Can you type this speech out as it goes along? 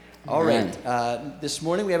All right. This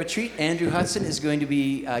morning we have a treat. Andrew Hudson is going to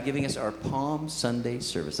be giving us our Palm Sunday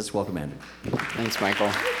service. Let's welcome Andrew. Thanks, Michael.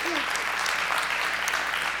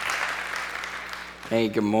 Hey,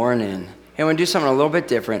 good morning. Hey, I want to do something a little bit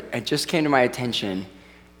different. It just came to my attention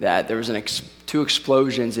that there was two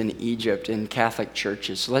explosions in Egypt in Catholic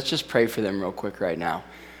churches. So let's just pray for them real quick right now.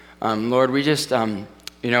 Lord, we just,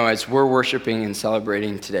 as we're worshiping and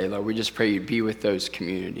celebrating today, Lord, we just pray you'd be with those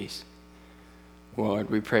communities. Lord,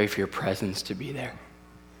 we pray for your presence to be there.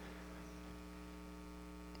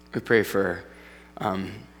 We pray for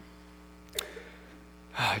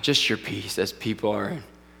just your peace as people are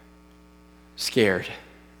scared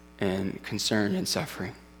and concerned and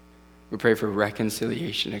suffering. We pray for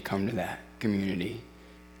reconciliation to come to that community.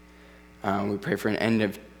 We pray for an end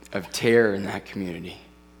of terror in that community.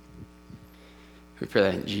 We pray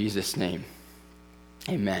that in Jesus' name.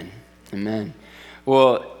 Amen. Amen.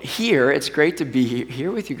 Well, it's great to be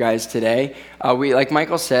here with you guys today. Like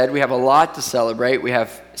Michael said, we have a lot to celebrate. We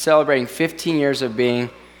have celebrating 15 years of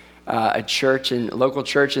being a church and local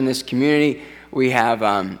church in this community. We have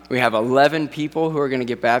 11 people who are going to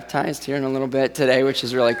get baptized here in a little bit today, which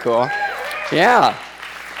is really cool. Yeah.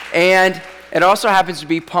 And it also happens to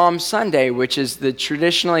be Palm Sunday, which is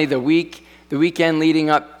traditionally the weekend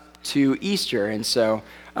leading up to Easter. And so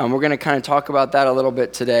we're going to kind of talk about that a little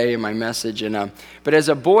bit today in my message. But as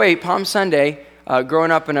a boy, Palm Sunday,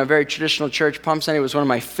 growing up in a very traditional church, Palm Sunday was one of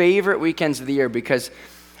my favorite weekends of the year because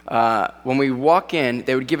when we walk in,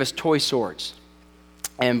 they would give us toy swords.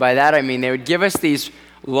 And by that I mean they would give us these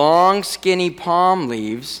long, skinny palm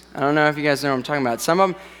leaves. I don't know if you guys know what I'm talking about. Some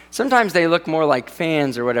of them, sometimes they look more like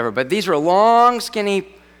fans or whatever, but these were long, skinny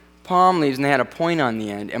palm leaves, and they had a point on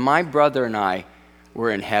the end. And my brother and I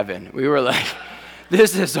were in heaven. We were like,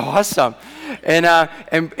 this is awesome. And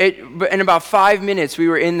in about 5 minutes, we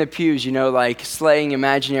were in the pews, like slaying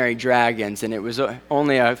imaginary dragons. And it was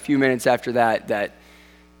only a few minutes after that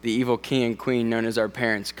the evil king and queen, known as our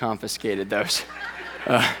parents, confiscated those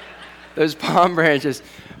palm branches.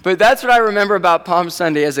 But that's what I remember about Palm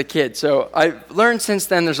Sunday as a kid. So I've learned since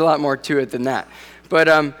then there's a lot more to it than that.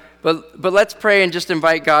 But let's pray and just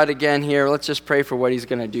invite God again here. Let's just pray for what he's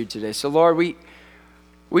going to do today. So Lord, we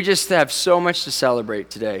just have so much to celebrate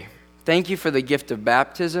today. Thank you for the gift of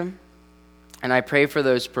baptism. And I pray for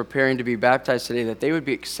those preparing to be baptized today that they would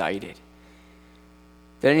be excited.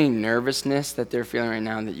 That any nervousness that they're feeling right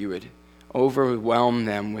now, that you would overwhelm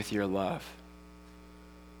them with your love.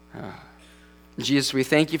 Jesus, we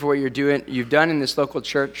thank you for what you've done in this local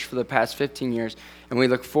church for the past 15 years, and we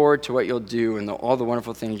look forward to what you'll do and all the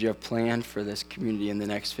wonderful things you have planned for this community in the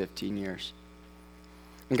next 15 years.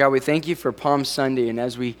 And God, we thank you for Palm Sunday, and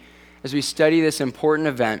as we study this important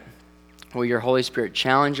event, will your Holy Spirit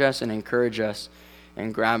challenge us and encourage us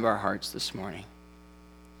and grab our hearts this morning.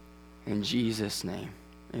 In Jesus' name,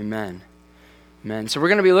 amen. Amen. So we're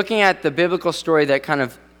going to be looking at the biblical story that kind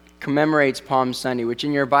of commemorates Palm Sunday, which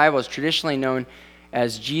in your Bible is traditionally known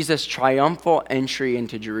as Jesus' triumphal entry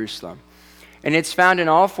into Jerusalem. And it's found in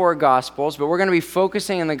all four Gospels, but we're going to be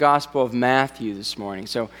focusing on the Gospel of Matthew this morning.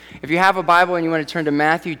 So if you have a Bible and you want to turn to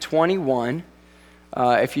Matthew 21,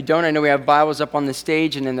 if you don't, I know we have Bibles up on the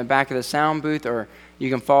stage and in the back of the sound booth, or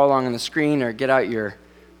you can follow along on the screen or get out your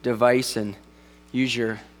device and use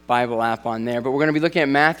your Bible app on there. But we're going to be looking at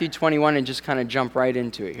Matthew 21 and just kind of jump right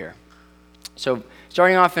into it here. So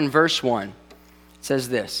starting off in verse 1, it says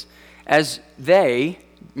this: As they,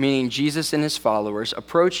 meaning Jesus and his followers,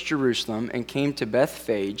 approached Jerusalem and came to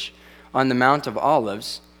Bethphage on the Mount of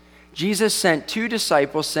Olives, Jesus sent 2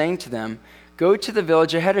 disciples, saying to them, "Go to the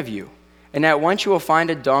village ahead of you, and at once you will find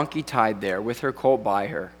a donkey tied there with her colt by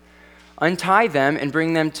her. Untie them and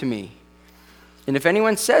bring them to me. And if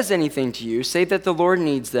anyone says anything to you, say that the Lord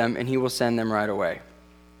needs them, and he will send them right away."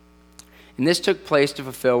 And this took place to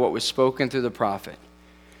fulfill what was spoken through the prophet.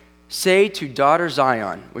 "Say to daughter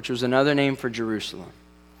Zion," which was another name for Jerusalem,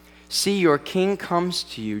 "See, your king comes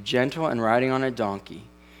to you, gentle and riding on a donkey,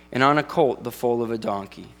 and on a colt, the foal of a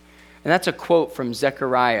donkey." And that's a quote from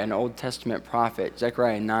Zechariah, an Old Testament prophet,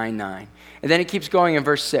 Zechariah 9:9. And then it keeps going in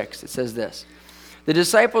verse 6. It says this: "The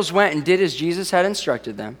disciples went and did as Jesus had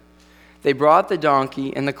instructed them. They brought the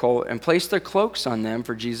donkey and the colt and placed their cloaks on them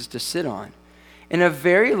for Jesus to sit on. And a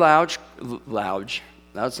very large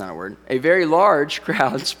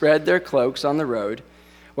crowd spread their cloaks on the road,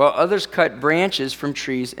 while others cut branches from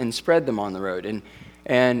trees and spread them on the road."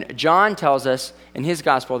 And John tells us in his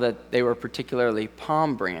gospel that they were particularly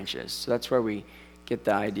palm branches. So that's where we get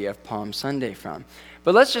the idea of Palm Sunday from.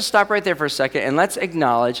 But let's just stop right there for a second and let's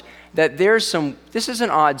acknowledge that this is an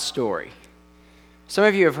odd story. Some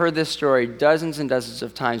of you have heard this story dozens and dozens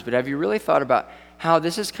of times, but have you really thought about how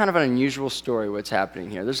this is kind of an unusual story, what's happening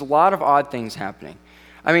here. There's a lot of odd things happening.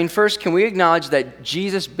 I mean, first, can we acknowledge that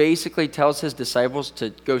Jesus basically tells his disciples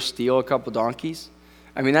to go steal a couple donkeys?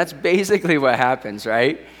 I mean, that's basically what happens,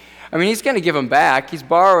 right? I mean, he's going to give them back. He's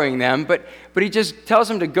borrowing them, but he just tells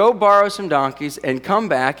them to go borrow some donkeys and come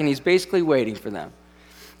back, and he's basically waiting for them.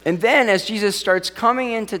 And then as Jesus starts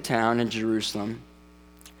coming into town in Jerusalem,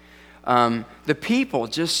 the people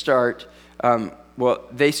just start,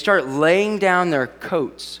 they start laying down their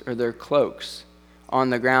coats or their cloaks on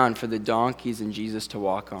the ground for the donkeys and Jesus to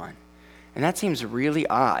walk on. And that seems really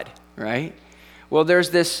odd, right? Well,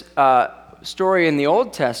 there's this story in the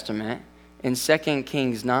Old Testament in 2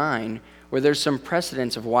 Kings 9 where there's some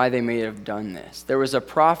precedents of why they may have done this. There was a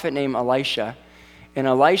prophet named Elisha, and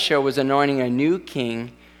Elisha was anointing a new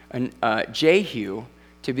king, Jehu,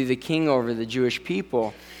 to be the king over the Jewish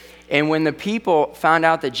people. And when the people found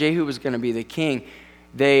out that Jehu was going to be the king,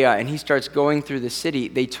 and he starts going through the city,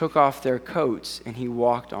 they took off their coats and he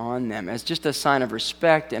walked on them as just a sign of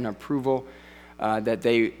respect and approval that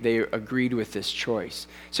they agreed with this choice.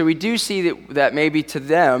 So we do see that maybe to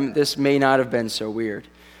them this may not have been so weird.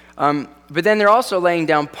 But then they're also laying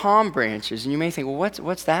down palm branches, and you may think, well,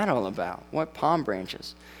 what's that all about? What palm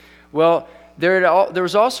branches? Well, there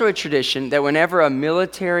was also a tradition that whenever a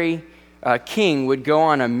military king would go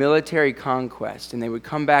on a military conquest and they would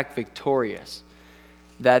come back victorious,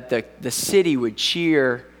 that the city would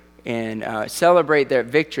cheer and celebrate their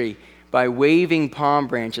victory by waving palm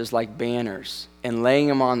branches like banners and laying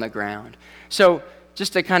them on the ground. So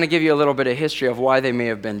just to kind of give you a little bit of history of why they may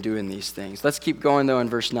have been doing these things. Let's keep going, though, in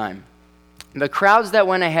verse 9. The crowds that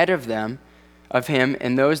went ahead of him,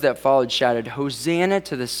 and those that followed shouted, "Hosanna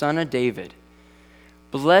to the Son of David.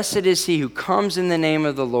 Blessed is he who comes in the name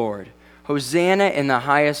of the Lord. Hosanna in the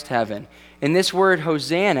highest heaven." And this word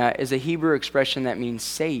Hosanna is a Hebrew expression that means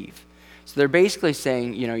save. So they're basically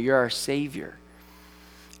saying, you're our Savior.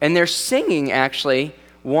 And they're singing, actually,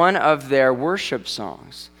 one of their worship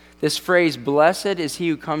songs. This phrase, "Blessed is he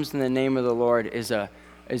who comes in the name of the Lord," is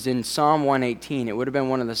in Psalm 118. It would have been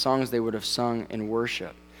one of the songs they would have sung in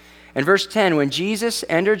worship. In verse 10, when Jesus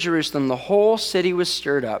entered Jerusalem, the whole city was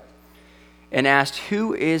stirred up and asked,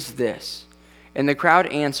 "Who is this?" And the crowd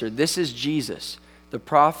answered, "This is Jesus, the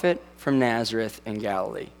prophet from Nazareth in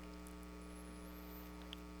Galilee."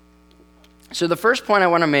 So the first point I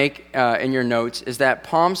want to make in your notes is that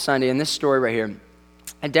Palm Sunday, in this story right here,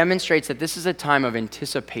 it demonstrates that this is a time of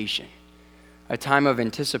anticipation. A time of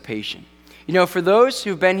anticipation. For those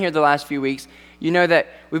who've been here the last few weeks, you know that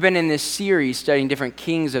we've been in this series studying different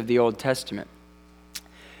kings of the Old Testament.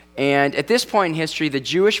 And at this point in history, the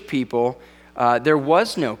Jewish people, there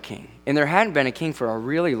was no king. And there hadn't been a king for a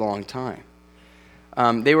really long time.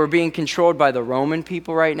 They were being controlled by the Roman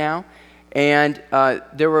people right now. And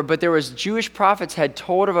there was Jewish prophets had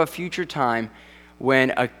told of a future time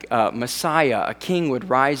when a Messiah, a king, would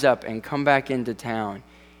rise up and come back into town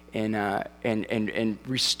and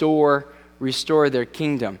restore their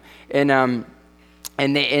kingdom. And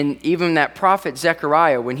even that prophet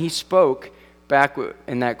Zechariah, when he spoke back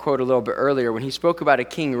in that quote a little bit earlier, when he spoke about a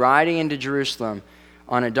king riding into Jerusalem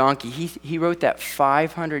on a donkey, he wrote that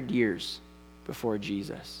 500 years before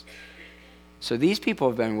Jesus. So these people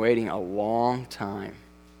have been waiting a long time.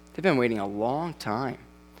 They've been waiting a long time.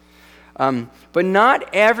 But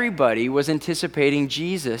not everybody was anticipating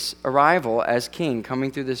Jesus' arrival as king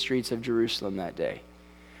coming through the streets of Jerusalem that day.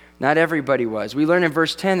 Not everybody was. We learn in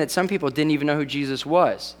verse 10 that some people didn't even know who Jesus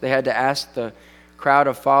was. They had to ask the crowd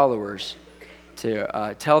of followers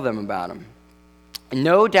to tell them about him.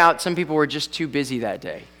 No doubt some people were just too busy that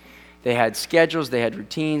day. They had schedules, they had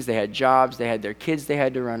routines, they had jobs, they had their kids they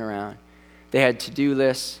had to run around. They had to-do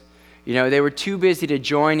lists. They were too busy to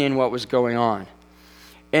join in what was going on.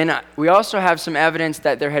 And we also have some evidence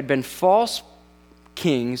that there had been false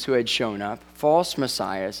kings who had shown up, false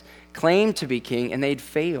messiahs, claimed to be king, and they'd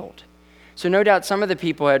failed. So no doubt some of the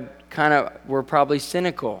people were probably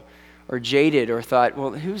cynical or jaded or thought,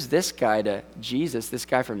 well, who's this guy to Jesus, this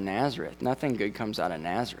guy from Nazareth? Nothing good comes out of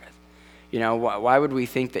Nazareth. Why would we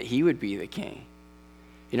think that he would be the king?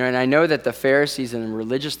 And I know that the Pharisees and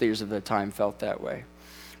religious leaders of the time felt that way.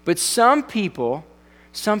 But some people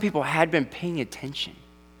had been paying attention.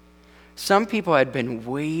 Some people had been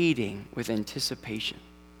waiting with anticipation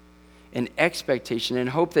and expectation and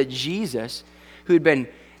hope that Jesus, who had been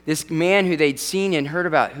this man who they'd seen and heard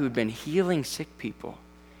about, who had been healing sick people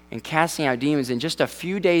and casting out demons, and just a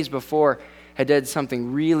few days before had done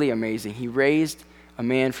something really amazing. He raised a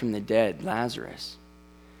man from the dead, Lazarus.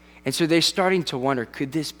 And so they're starting to wonder,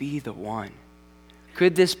 could this be the one?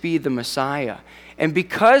 Could this be the Messiah? And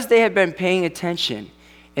because they had been paying attention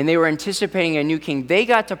and they were anticipating a new king, they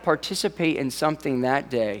got to participate in something that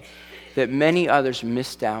day that many others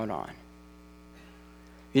missed out on.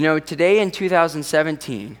 You know, today in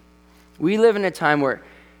 2017, we live in a time where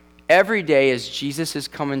every day is Jesus is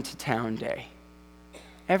coming to town day.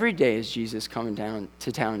 Every day is Jesus coming down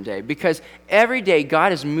to town day, because every day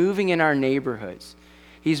God is moving in our neighborhoods.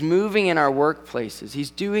 He's moving in our workplaces.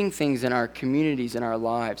 He's doing things in our communities, in our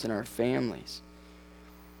lives, in our families.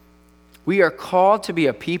 We are called to be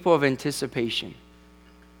a people of anticipation,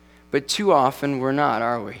 but too often we're not,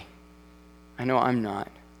 are we? I know I'm not.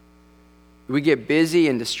 We get busy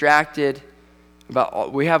and distracted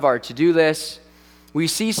we have our to-do lists. We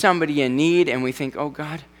see somebody in need and we think, oh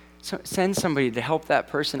God, send somebody to help that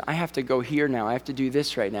person. I have to go here now. I have to do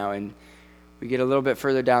this right now. And we get a little bit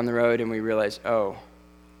further down the road and we realize, oh,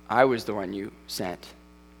 I was the one you sent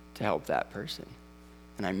to help that person.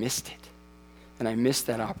 And I missed it. And I missed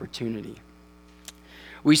that opportunity.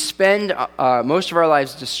 We spend most of our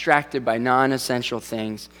lives distracted by non-essential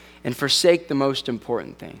things and forsake the most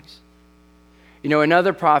important things. You know,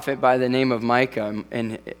 another prophet by the name of Micah,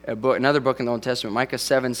 in another book in the Old Testament, Micah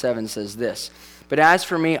 7:7 says this, "But as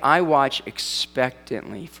for me, I watch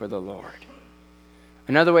expectantly for the Lord."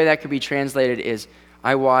 Another way that could be translated is,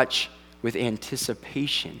 I watch with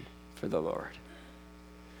anticipation for the Lord.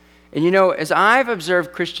 And you know, as I've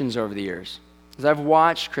observed Christians over the years, as I've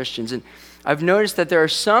watched Christians, and I've noticed that there are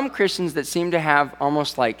some Christians that seem to have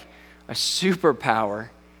almost like a superpower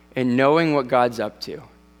in knowing what God's up to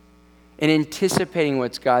and anticipating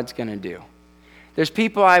what God's going to do. There's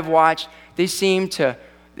people I've watched, it seems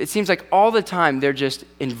like all the time they're just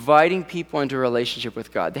inviting people into a relationship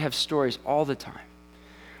with God. They have stories all the time.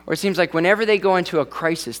 Or it seems like whenever they go into a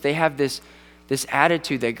crisis, they have this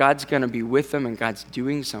attitude that God's going to be with them and God's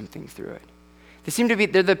doing something through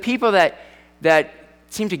it. They're the people that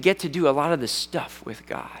seem to get to do a lot of the stuff with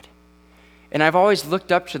God. And I've always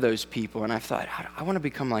looked up to those people and I've thought, I want to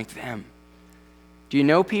become like them. Do you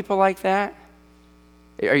know people like that?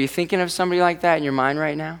 Are you thinking of somebody like that in your mind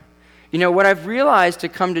right now? You know, what I've realized to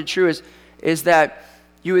come to true is that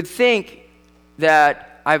you would think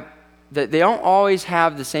that they don't always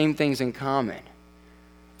have the same things in common.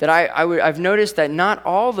 That I've noticed that not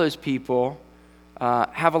all those people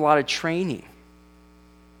have a lot of training.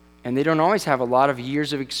 And they don't always have a lot of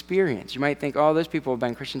years of experience. You might think, oh, those people have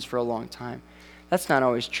been Christians for a long time. That's not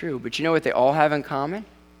always true. But you know what they all have in common?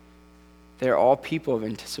 They're all people of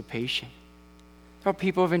anticipation. They're all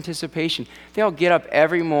people of anticipation. They all get up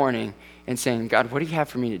every morning and saying, God, what do you have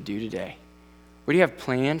for me to do today? What do you have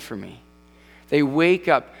planned for me? They wake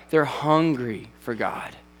up, they're hungry for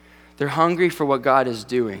God. They're hungry for what God is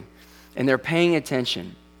doing. And they're paying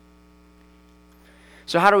attention.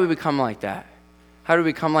 So how do we become like that? How do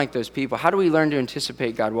we become like those people? How do we learn to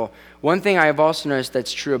anticipate God? Well, one thing I have also noticed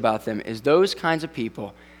that's true about them is those kinds of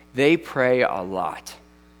people, they pray a lot.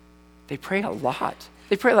 They pray a lot.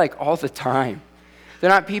 They pray like all the time. They're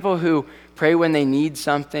not people who pray when they need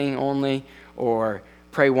something only or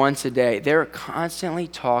pray once a day. They're constantly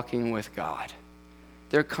talking with God.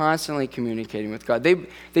 They're constantly communicating with God.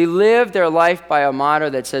 They live their life by a motto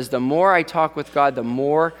that says, the more I talk with God, the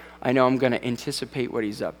more I know I'm going to anticipate what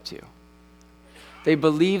he's up to. They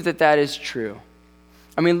believe that is true.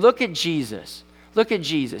 I mean, look at Jesus. Look at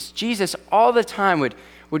Jesus. Jesus all the time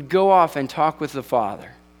would go off and talk with the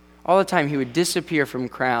Father. All the time he would disappear from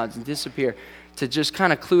crowds and disappear to just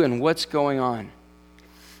kind of clue in what's going on.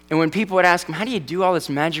 And when people would ask him, how do you do all this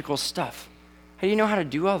magical stuff? How do you know how to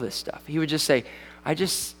do all this stuff? He would just say, I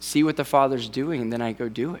just see what the Father's doing and then I go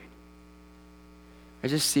do it. I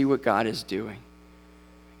just see what God is doing.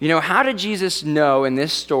 You know, how did Jesus know in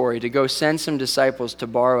this story to go send some disciples to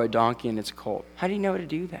borrow a donkey and its colt? How do you know to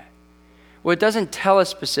do that? Well, it doesn't tell us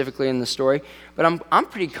specifically in the story, but I'm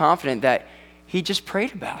pretty confident that he just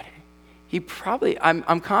prayed about it.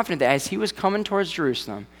 I'm confident that as he was coming towards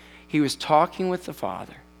Jerusalem, he was talking with the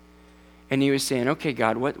Father. And he was saying, okay,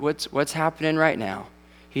 God, what's happening right now?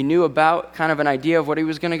 He knew about kind of an idea of what he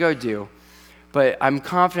was going to go do. But I'm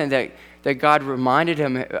confident that God reminded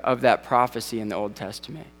him of that prophecy in the Old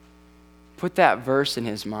Testament. Put that verse in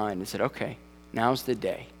his mind and said, okay, now's the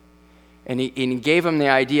day. And he gave him the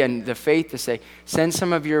idea and the faith to say, send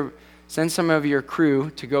some of your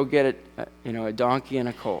crew to go get a donkey and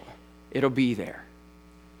a colt. It'll be there.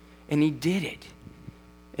 And he did it.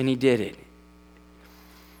 And he did it.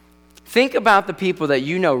 Think about the people that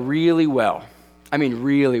you know really well. I mean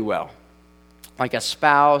really well. Like a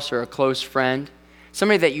spouse or a close friend.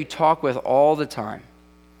 Somebody that you talk with all the time.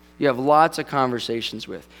 you have lots of conversations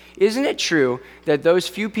with. Isn't it true that those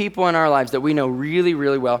few people in our lives that we know really,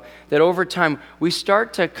 really well, that over time we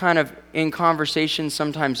start to kind of, in conversations,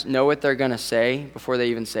 sometimes know what they're going to say before they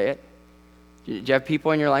even say it? Do you have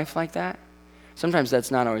people in your life like that? Sometimes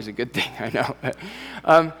that's not always a good thing, I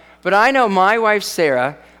know. But I know my wife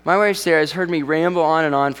Sarah has heard me ramble on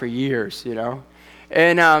and on for years, you know.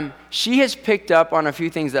 And she has picked up on a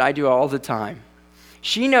few things that I do all the time.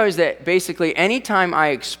 She knows that basically anytime I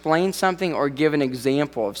explain something or give an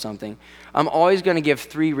example of something, I'm always going to give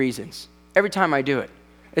 3 reasons every time I do it.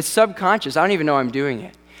 It's subconscious. I don't even know I'm doing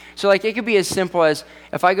it. So like it could be as simple as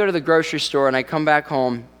if I go to the grocery store and I come back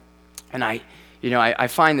home and I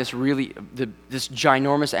find this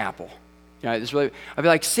ginormous apple. I'd be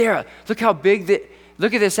like, Sarah, look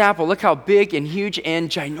at this apple. Look how big and huge and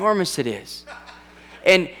ginormous it is.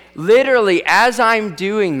 And literally, as I'm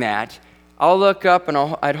doing that, I'll look up and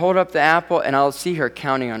I'd hold up the apple and I'll see her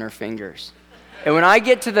counting on her fingers. And when I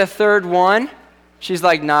get to the 3rd one, she's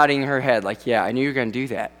like nodding her head, like, yeah, I knew you were going to do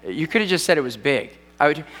that. You could have just said it was big.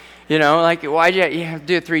 Why'd you have to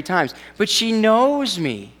do it 3 times? But she knows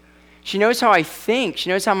me. She knows how I think. She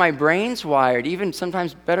knows how my brain's wired, even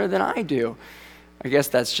sometimes better than I do. I guess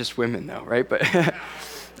that's just women, though, right? But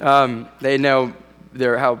they know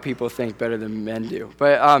how people think better than men do.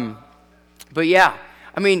 But yeah,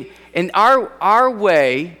 I mean, in our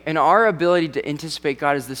way and our ability to anticipate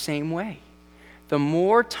God is the same way. The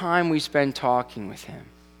more time we spend talking with him,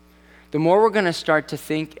 the more we're going to start to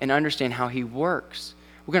think and understand how he works.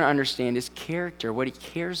 We're going to understand his character, what he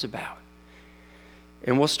cares about.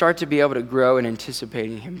 And we'll start to be able to grow in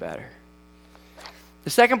anticipating him better. The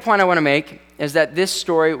second point I want to make is that this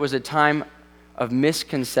story was a time of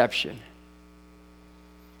misconception.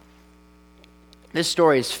 This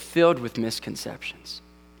story is filled with misconceptions.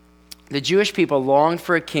 The Jewish people longed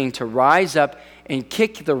for a king to rise up and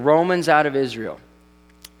kick the Romans out of Israel.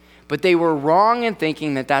 But they were wrong in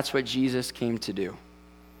thinking that that's what Jesus came to do.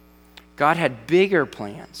 God had bigger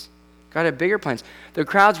plans. The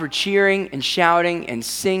crowds were cheering and shouting and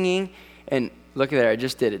singing. And look at there, I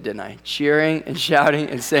just did it, didn't I? Cheering and shouting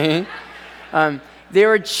and singing. They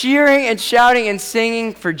were cheering and shouting and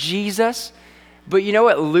singing for Jesus. But you know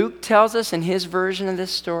what Luke tells us in his version of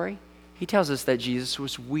this story? He tells us that Jesus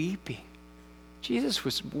was weeping. Jesus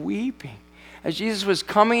was weeping. As Jesus was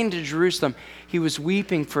coming into Jerusalem, he was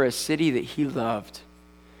weeping for a city that he loved,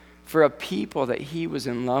 for a people that he was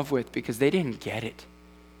in love with, because they didn't get it.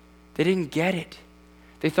 They didn't get it.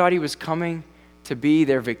 They thought he was coming to be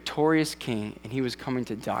their victorious king, and he was coming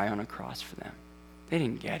to die on a cross for them. They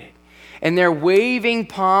didn't get it. And they're waving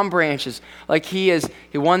palm branches like he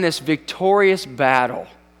won this victorious battle.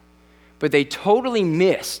 But they totally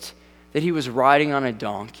missed that he was riding on a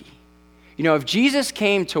donkey. You know, if Jesus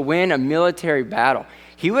came to win a military battle,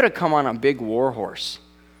 he would have come on a big war horse.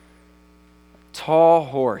 A tall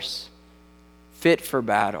horse, fit for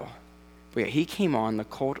battle. But he came on the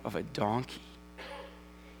colt of a donkey.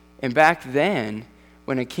 And back then,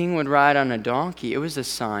 when a king would ride on a donkey, it was a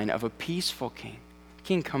sign of a peaceful king. A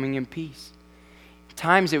king coming in peace. At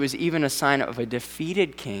times it was even a sign of a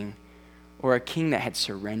defeated king or a king that had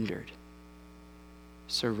surrendered.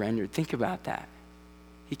 Surrendered. Think about that.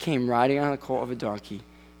 He came riding on the colt of a donkey,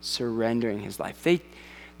 surrendering his life.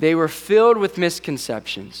 They were filled with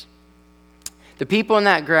misconceptions. The people in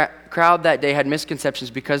that crowd that day had misconceptions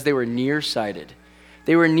because they were nearsighted.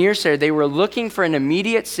 They were nearsighted. They were looking for an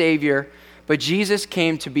immediate Savior, but Jesus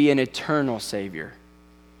came to be an eternal Savior.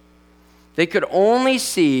 They could only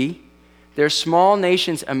see their small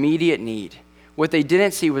nation's immediate need. What they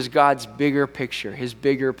didn't see was God's bigger picture, his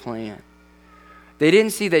bigger plan. They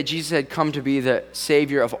didn't see that Jesus had come to be the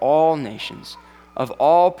Savior of all nations, of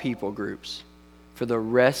all people groups, for the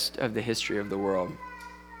rest of the history of the world.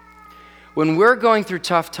 When we're going through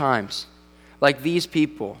tough times, like these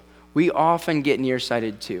people, we often get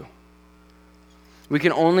nearsighted too. We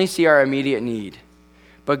can only see our immediate need,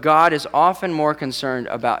 but God is often more concerned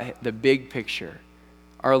about the big picture,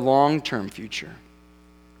 our long-term future.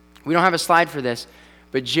 We don't have a slide for this,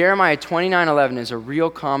 but Jeremiah 29:11 is a real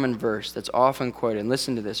common verse that's often quoted.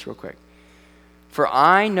 Listen to this real quick. For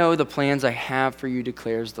I know the plans I have for you,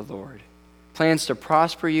 declares the Lord. Plans to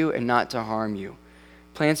prosper you and not to harm you.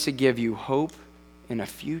 Plans to give you hope and a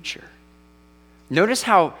future. Notice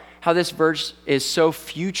how this verse is so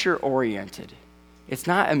future-oriented. It's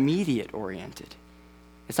not immediate-oriented.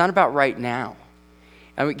 It's not about right now.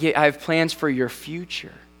 I have plans for your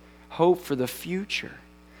future. Hope for the future.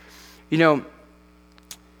 You know,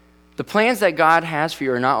 the plans that God has for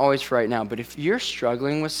you are not always for right now, but if you're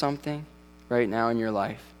struggling with something right now in your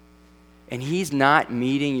life, and he's not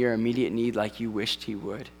meeting your immediate need like you wished he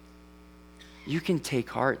would, you can take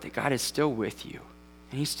heart that God is still with you,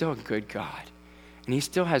 and he's still a good God, and he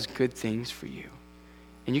still has good things for you.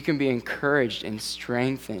 And you can be encouraged and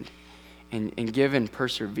strengthened and given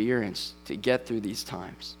perseverance to get through these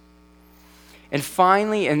times. And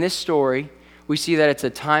finally, in this story, we see that it's a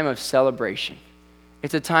time of celebration.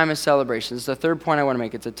 It's a time of celebration. This is the third point I want to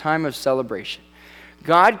make. It's a time of celebration.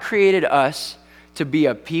 God created us to be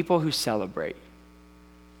a people who celebrate.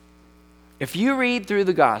 If you read through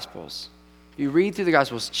the Gospels,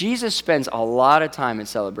 Jesus spends a lot of time in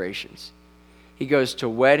celebrations. He goes to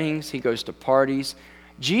weddings, he goes to parties.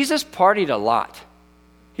 Jesus partied a lot.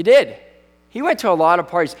 He did. He went to a lot of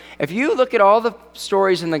parties. If you look at all the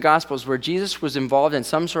stories in the Gospels where Jesus was involved in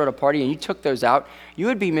some sort of party and you took those out, you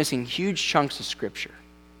would be missing huge chunks of Scripture.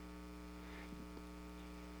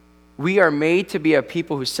 We are made to be a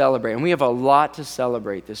people who celebrate, and we have a lot to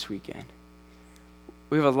celebrate this weekend.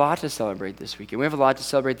 We have a lot to celebrate this weekend. We have a lot to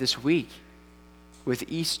celebrate this week with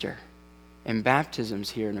Easter and baptisms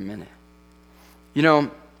here in a minute. You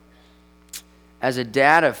know, as a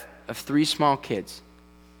dad of 3 small kids,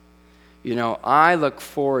 you know, I look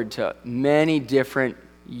forward to many different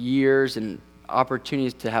years and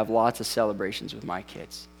opportunities to have lots of celebrations with my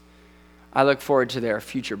kids. I look forward to their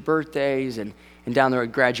future birthdays and down the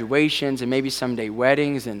road graduations and maybe someday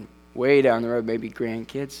weddings and way down the road maybe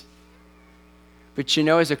grandkids. But you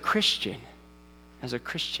know, as a Christian, do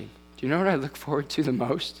you know what I look forward to the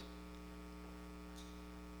most?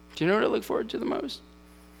 Do you know what I look forward to the most?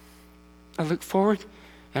 I look forward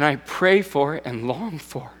and I pray for and long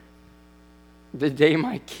for the day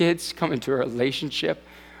my kids come into a relationship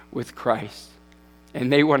with Christ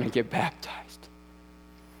and they want to get baptized.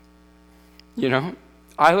 You know,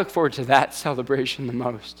 I look forward to that celebration the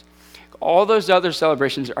most. All those other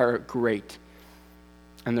celebrations are great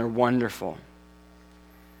and they're wonderful.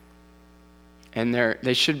 And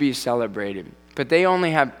they should be celebrated, but they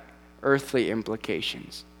only have earthly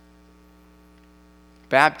implications.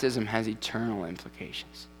 Baptism has eternal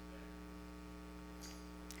implications.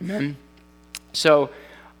 Amen? So,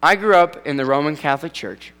 I grew up in the Roman Catholic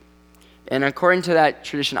Church, and according to that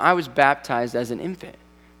tradition, I was baptized as an infant.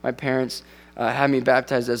 My parents had me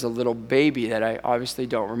baptized as a little baby that I obviously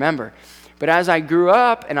don't remember. But as I grew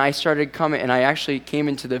up and I started coming, and I actually came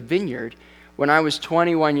into the Vineyard, when I was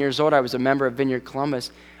 21 years old, I was a member of Vineyard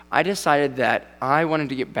Columbus. I decided that I wanted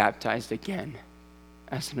to get baptized again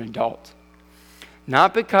as an adult.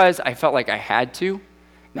 Not because I felt like I had to,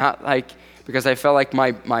 not like because I felt like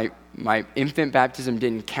my infant baptism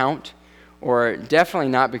didn't count, or definitely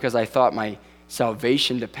not because I thought my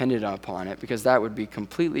salvation depended upon it, because that would be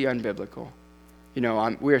completely unbiblical. You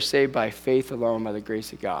know, we are saved by faith alone, by the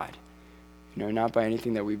grace of God. You know, not by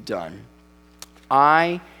anything that we've done.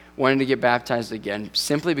 I wanted to get baptized again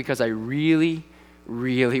simply because I really,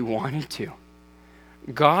 really wanted to.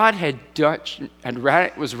 God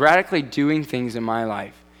was radically doing things in my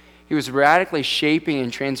life. He was radically shaping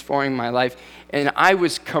and transforming my life, and I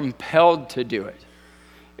was compelled to do it.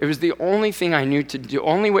 It was the only thing I knew to do,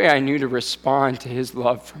 only way I knew to respond to his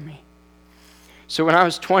love for me. So when I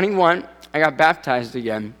was 21, I got baptized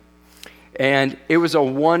again, and it was a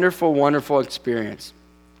wonderful, wonderful experience.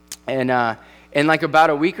 And like about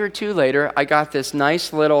a week or two later, I got this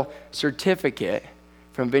nice little certificate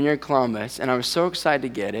from Vineyard Columbus, and I was so excited to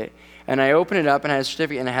get it. And I opened it up, and I had a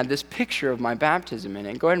certificate, and I had this picture of my baptism in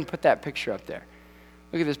it. Go ahead and put that picture up there.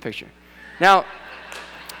 Look at this picture. Now,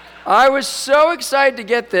 I was so excited to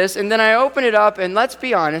get this, and then I opened it up, and let's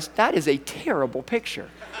be honest, that is a terrible picture.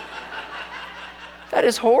 That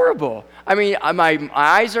is horrible. I mean, my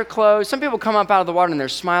eyes are closed. Some people come up out of the water, and they're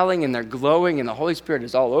smiling, and they're glowing, and the Holy Spirit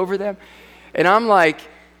is all over them. And I'm like,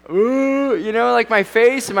 ooh, you know, like my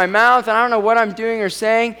face and my mouth, and I don't know what I'm doing or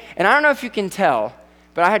saying. And I don't know if you can tell,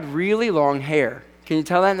 but I had really long hair. Can you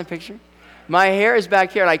tell that in the picture? My hair is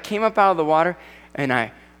back here, and I came up out of the water, and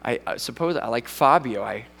I suppose, like Fabio,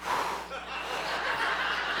 I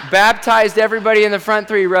baptized everybody in the front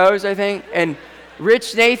 3 rows, I think. And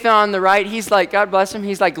Rich Nathan on the right, he's like, God bless him,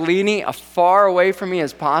 he's like leaning as far away from me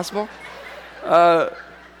as possible.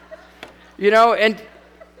 You know, and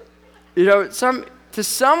you know, to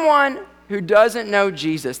someone who doesn't know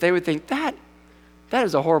Jesus, they would think, that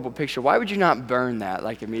is a horrible picture. Why would you not burn that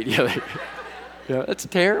like immediately? You know, that's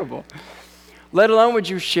terrible. Let alone would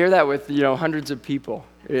you share that with, you know, hundreds of people,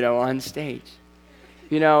 you know, on stage.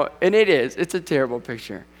 You know, and it's a terrible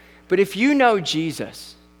picture. But if you know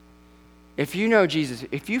Jesus, if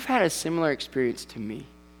you've had a similar experience to me,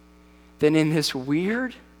 then in this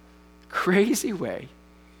weird, crazy way,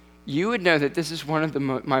 you would know that this is one of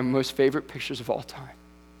my most favorite pictures of all time.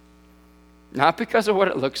 Not because of what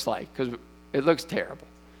it looks like, because it looks terrible.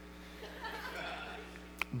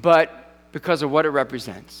 but because of what it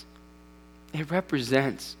represents. It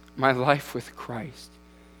represents my life with Christ.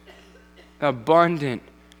 Abundant,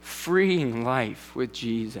 freeing life with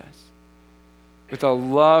Jesus, with a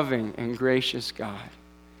loving and gracious God.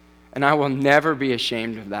 And I will never be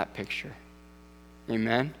ashamed of that picture.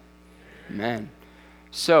 Amen? Amen.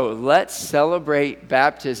 So let's celebrate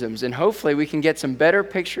baptisms, and hopefully we can get some better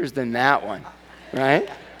pictures than that one, right?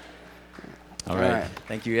 All right.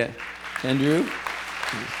 Thank you, Andrew.